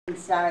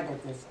inside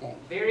of this thing.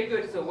 Very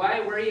good. So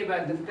why worry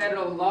about the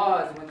federal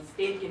laws when the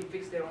state can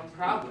fix their own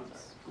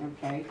problems?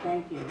 Okay,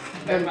 thank you.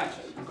 Very much.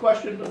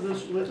 Question of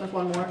this witness,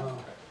 one more?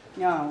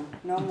 No,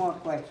 no more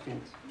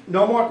questions.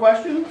 No more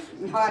questions?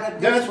 Not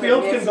of Dennis this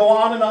Fields can witness. go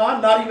on and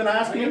on, not even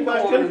asking a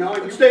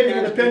question, stating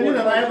an opinion,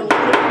 and I have a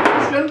legit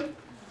question.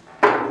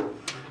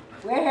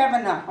 We're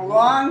having a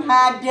long,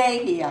 hard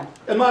day here.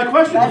 And my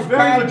question is Let's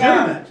very calm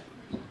down. legitimate.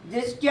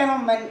 This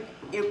gentleman,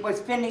 it was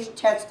finished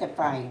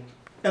testifying.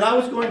 And I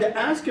was going to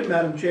ask him,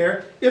 Madam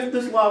Chair, if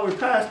this law were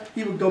passed,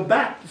 he would go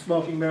back to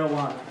smoking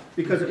marijuana,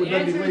 because it would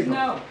then be The answer is legal.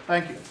 no.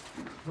 Thank you.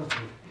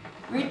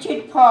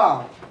 Richard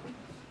Paul.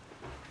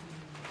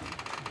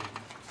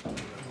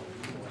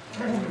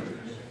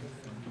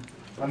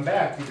 I'm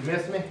back. Did you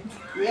miss me?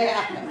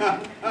 Yeah.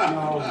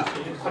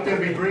 I'm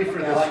going to be briefer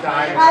this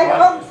time. I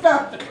hope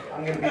so.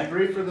 I'm going to be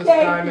briefer this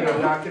Thank time, and you.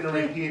 I'm not going to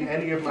repeat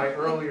any of my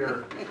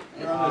earlier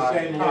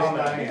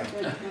comments.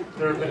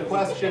 There have been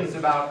questions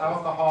about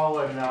alcohol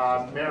and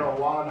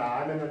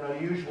marijuana. I'm in an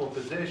unusual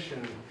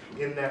position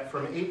in that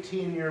from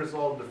 18 years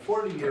old to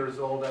 40 years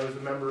old, I was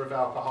a member of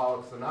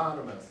Alcoholics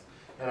Anonymous,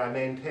 and I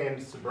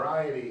maintained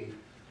sobriety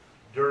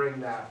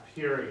during that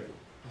period.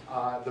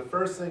 The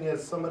first thing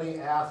is somebody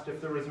asked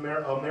if there was a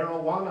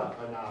Marijuana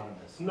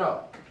Anonymous.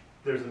 No.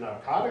 There's a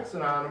Narcotics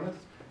Anonymous,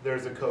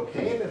 there's a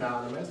Cocaine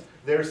Anonymous,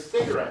 there's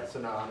Cigarettes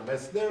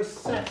Anonymous, there's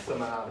Sex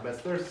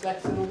Anonymous, there's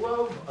Sex and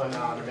Love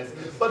Anonymous,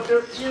 but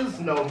there is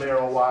no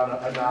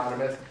Marijuana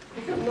Anonymous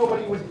because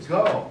nobody would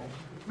go.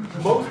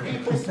 Most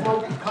people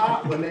smoked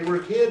pot when they were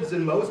kids,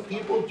 and most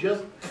people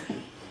just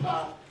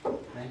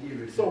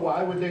so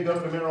why would they go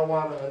to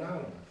Marijuana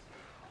Anonymous?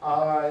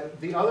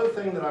 The other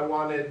thing that I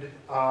wanted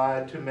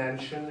to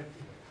mention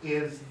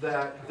is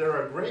that there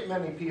are a great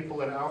many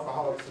people in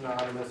Alcoholics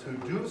Anonymous who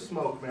do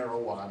smoke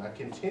marijuana,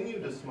 continue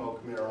to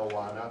smoke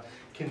marijuana,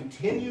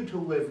 continue to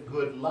live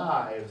good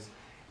lives,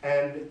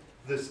 and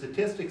the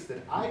statistics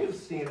that I have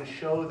seen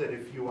show that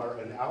if you are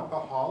an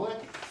alcoholic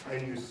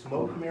and you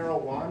smoke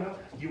marijuana,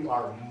 you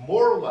are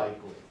more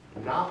likely,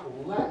 not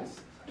less,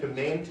 to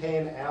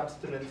maintain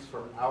abstinence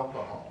from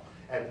alcohol.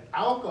 And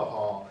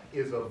alcohol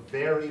is a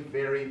very,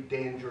 very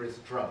dangerous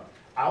drug.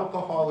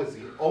 Alcohol is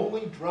the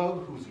only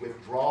drug whose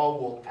withdrawal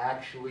will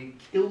actually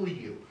kill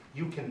you.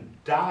 You can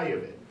die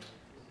of it.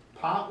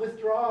 Pot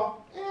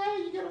withdrawal,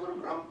 you get a little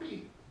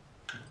grumpy.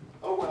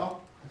 Oh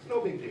well, it's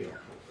no big deal.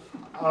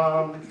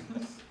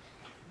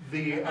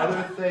 The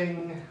other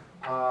thing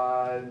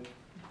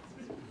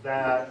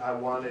that I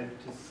wanted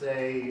to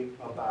say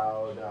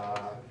about,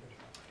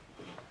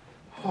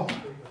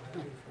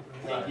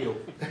 thank you.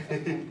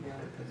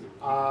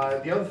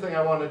 The other thing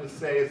I wanted to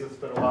say is it's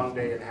been a long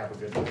day and have a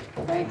good day.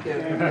 Thank you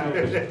very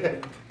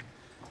much.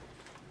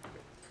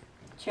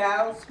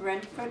 Charles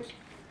Renford.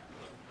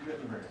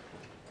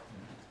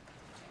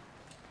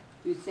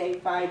 You say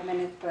 5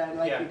 minutes, but I'd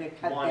like you to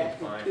cut one that is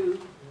to fine. 2,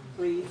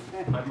 please.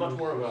 I'm much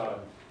more of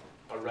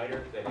a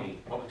writer than a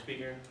public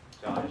speaker,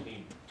 so I just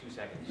need 2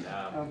 seconds.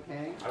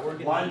 Okay. I work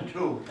in 1,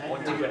 2.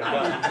 1, 2, and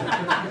I'm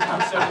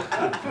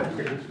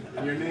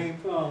done. Your name?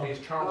 My name is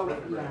Charles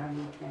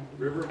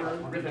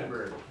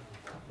Griffenburg.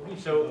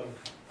 So,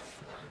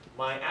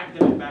 my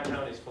academic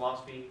background is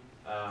philosophy.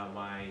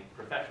 My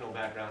professional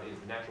background is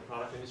the natural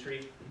product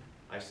industry.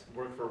 I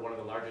work for one of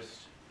the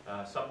largest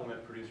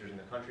supplement producers in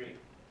the country.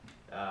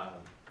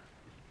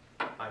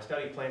 I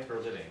study plants for a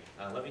living.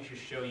 Let me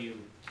just show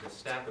you the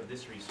stack of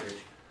this research.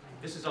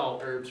 This is all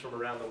herbs from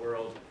around the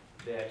world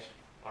that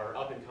are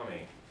up and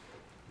coming.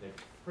 They're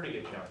pretty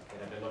good chunk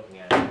that I've been looking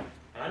at.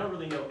 And I don't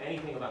really know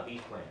anything about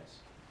these plants.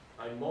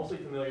 I'm mostly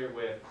familiar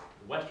with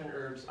Western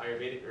herbs,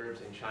 Ayurvedic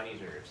herbs, and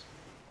Chinese herbs.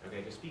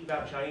 Okay, to speak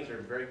about Chinese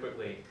herbs very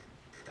quickly,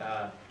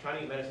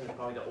 Chinese medicine is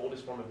probably the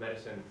oldest form of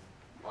medicine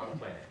on the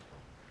planet.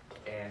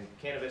 And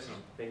cannabis has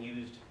been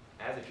used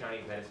as a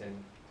Chinese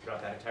medicine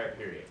throughout that entire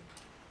period.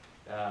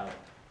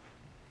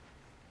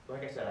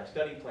 Like I said, I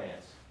study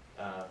plants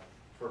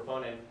for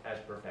fun and as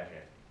a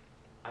profession.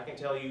 I can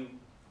tell you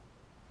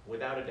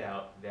without a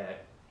doubt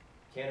that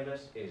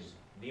cannabis is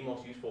the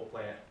most useful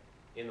plant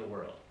in the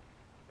world.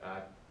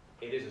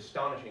 It is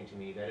astonishing to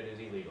me that it is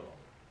illegal.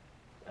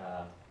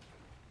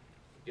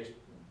 Just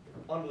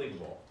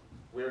unbelievable.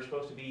 We're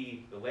supposed to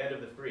be the land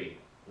of the free.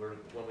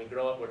 When we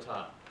grow up, we're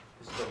taught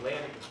this is the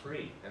land of the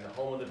free and the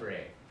home of the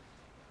brave.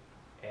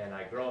 And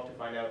I grow up to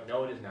find out,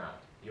 no, it is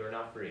not. You are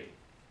not free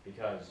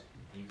because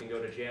you can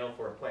go to jail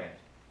for a plant,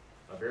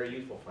 a very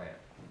useful plant.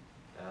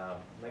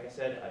 Like I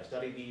said, I've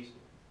studied these.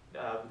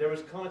 There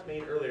was comments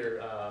made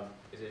earlier,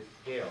 is it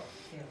Gail?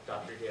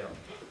 Dr. Gail,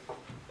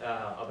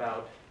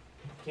 about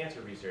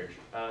cancer research.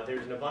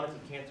 There's an abundance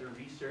of cancer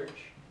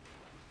research.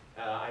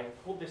 I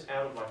pulled this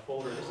out of my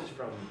folder. This is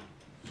from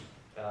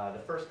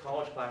the first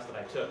college class that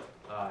I took,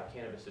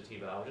 Cannabis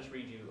Sativa. I'll just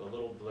read you a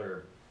little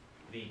blurb.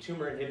 The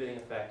tumor inhibiting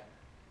effect,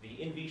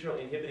 the in vitro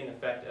inhibiting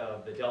effect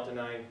of the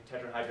delta-9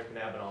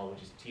 tetrahydrocannabinol,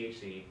 which is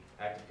THC,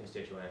 active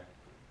constituent,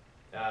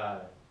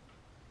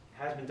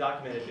 has been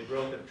documented. The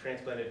growth of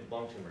transplanted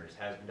lung tumors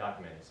has been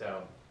documented.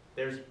 So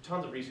there's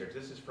tons of research.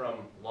 This is from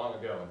long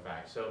ago, in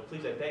fact. So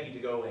please, I beg you to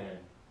go and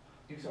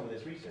do some of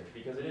this research,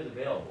 because it is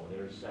available.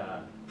 There's,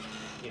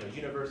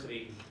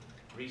 university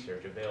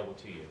research available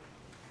to you.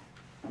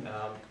 And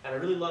I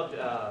really loved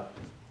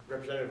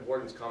Representative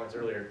Warden's comments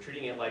earlier,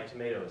 treating it like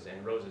tomatoes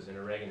and roses and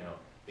oregano,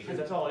 because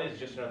that's all it is,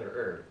 just another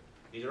herb.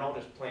 These are all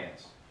just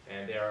plants,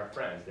 and they are our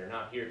friends. They're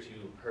not here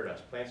to hurt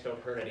us. Plants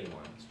don't hurt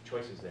anyone. It's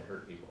choices that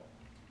hurt people.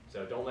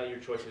 So don't let your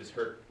choices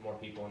hurt more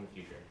people in the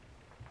future.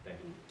 Thank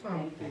you.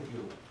 Thank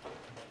you.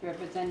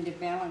 Representative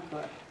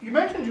Valencourt. You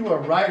mentioned you were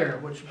a writer,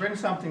 which brings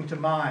something to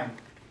mind.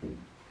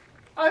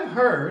 I've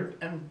heard,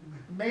 and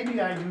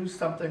maybe I used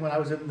something when I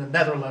was in the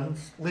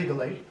Netherlands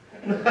legally,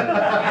 in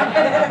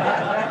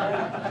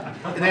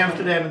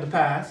Amsterdam in the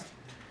past,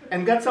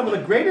 and got some of the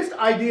greatest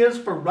ideas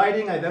for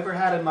writing I've ever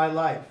had in my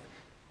life.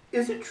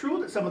 Is it true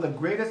that some of the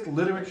greatest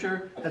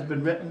literature has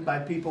been written by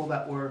people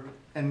that were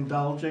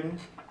indulging?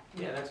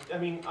 Yeah,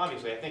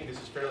 obviously, I think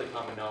this is fairly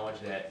common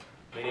knowledge that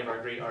many of our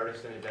great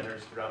artists and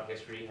inventors throughout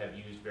history have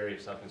used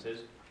various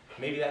substances.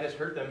 Maybe that has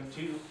hurt them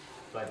too,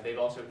 but they've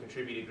also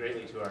contributed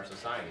greatly to our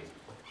society.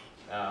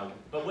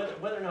 But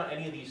whether or not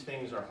any of these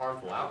things are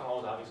harmful, alcohol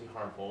is obviously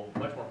harmful,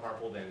 much more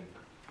harmful than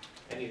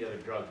any of the other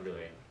drugs,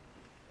 really.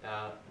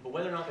 But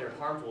whether or not they're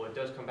harmful, it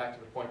does come back to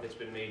the point that's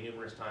been made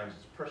numerous times.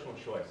 It's personal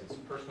choice. It's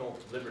personal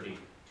liberty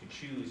to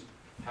choose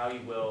how you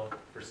will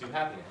pursue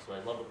happiness. So I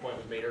love the point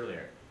was made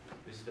earlier.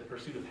 This is the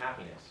pursuit of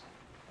happiness.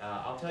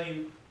 I'll tell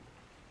you,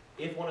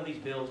 if one of these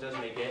bills does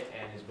make it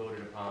and is voted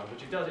upon,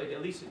 which it does,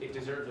 at least it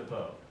deserves a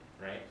vote,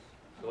 right?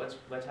 So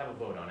let's have a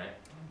vote on it.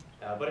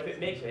 But if it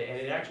makes it, and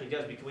it actually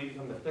does, because we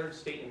become the third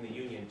state in the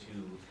union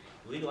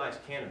to legalize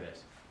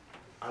cannabis,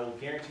 I will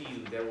guarantee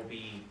you there will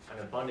be an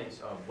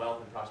abundance of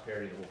wealth and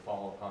prosperity that will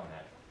follow upon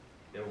that.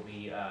 There will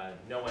be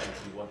no end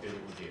to what good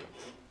it will do.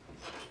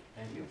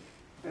 Thank you.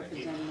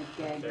 Representative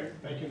Gagnon. Sir?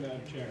 Thank you,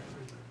 Madam Chair.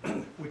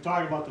 We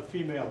talked about the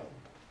female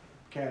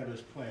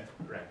cannabis plant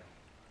Correct.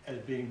 as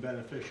being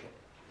beneficial.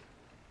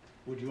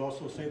 Would you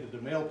also say that the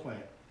male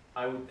plant?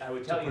 I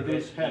would tell you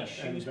produce that the hemp and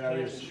shoes, pants,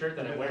 various and shirt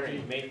that I'm wearing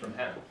is made from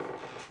hemp.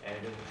 And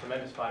it is a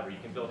tremendous fiber. You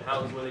can build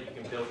houses with it, you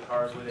can build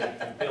cars with it, you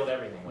can build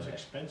everything with It's it.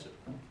 expensive.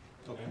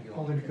 Okay.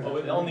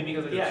 Only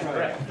because of, yeah,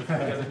 correct,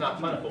 because it's not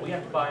plentiful. We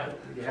have to buy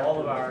all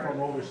of our, From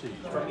overseas.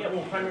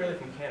 primarily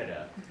from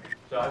Canada.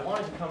 So I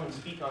wanted to come and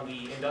speak on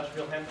the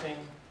industrial hemp thing,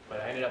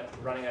 but I ended up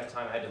running out of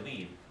time, I had to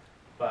leave.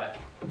 But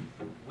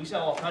we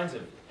sell all kinds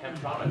of hemp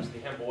products, the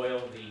hemp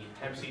oil, the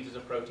hemp seeds as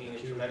a protein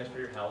is tremendous for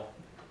your health,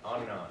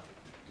 on and on.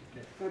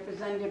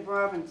 Representative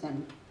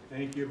Robinson.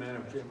 Thank you,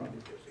 Madam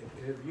Chairman.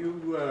 Have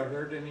you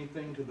heard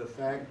anything to the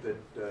fact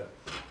that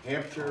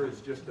Hampshire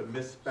is just a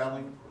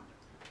misspelling?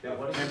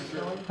 What is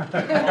Hampshire?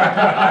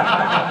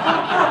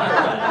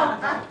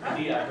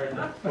 Indeed, I heard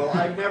that. Well,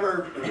 I've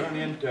never run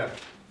into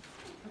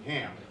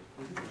ham.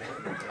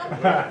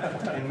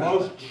 And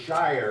most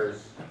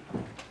shires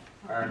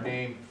are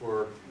named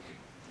for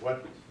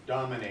what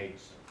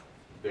dominates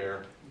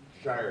their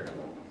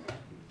shiredom.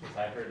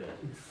 I heard that.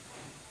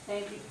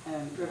 Thank you.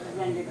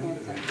 Representative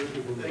Henson.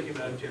 Thank you,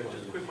 Madam Chair.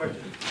 Just a quick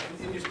question.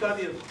 In your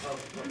study of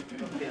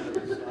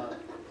cannabis,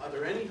 are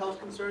there any health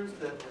concerns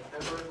that have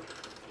ever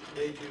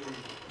made you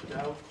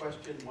doubt,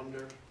 question,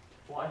 wonder?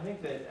 Well, I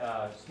think that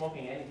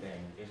smoking anything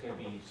is going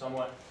to be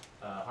somewhat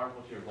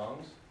harmful to your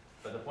lungs.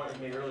 But the point was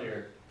made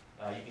earlier,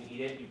 you can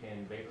eat it, you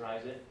can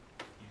vaporize it,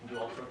 you can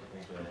do all sorts of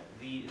things with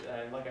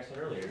it. Like I said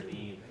earlier,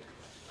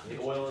 the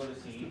oil of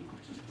the seed,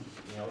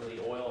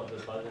 the oil of the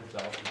bud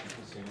itself you can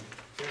consume.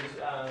 There's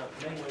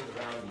many ways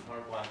around the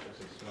harmful aspects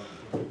of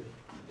smoking.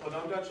 Well, no,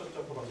 I'm not just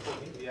talking about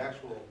smoking, the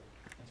actual.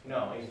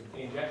 No,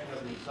 injection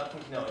of the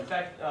substance, no. In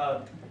fact,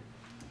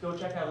 go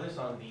check out this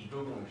on the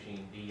Google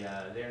machine.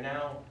 They're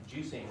now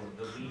juicing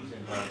the leaves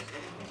and buds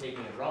and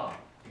taking it raw.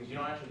 Because you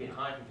don't actually get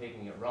high from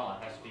taking it raw.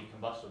 It has to be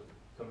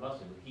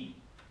combusted with heat,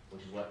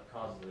 which is what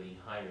causes the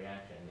high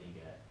reaction that you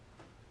get.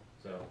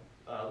 So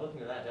look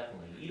into that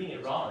definitely. Eating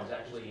it raw is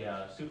actually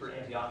super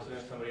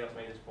antioxidant. Somebody else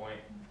made this point.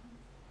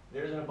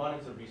 There's an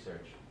abundance of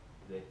research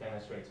that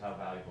demonstrates how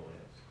valuable it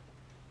is.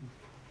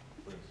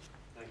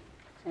 Please.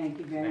 Thank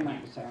you very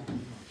much, sir.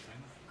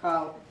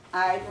 Call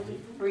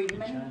Ivan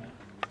Friedman.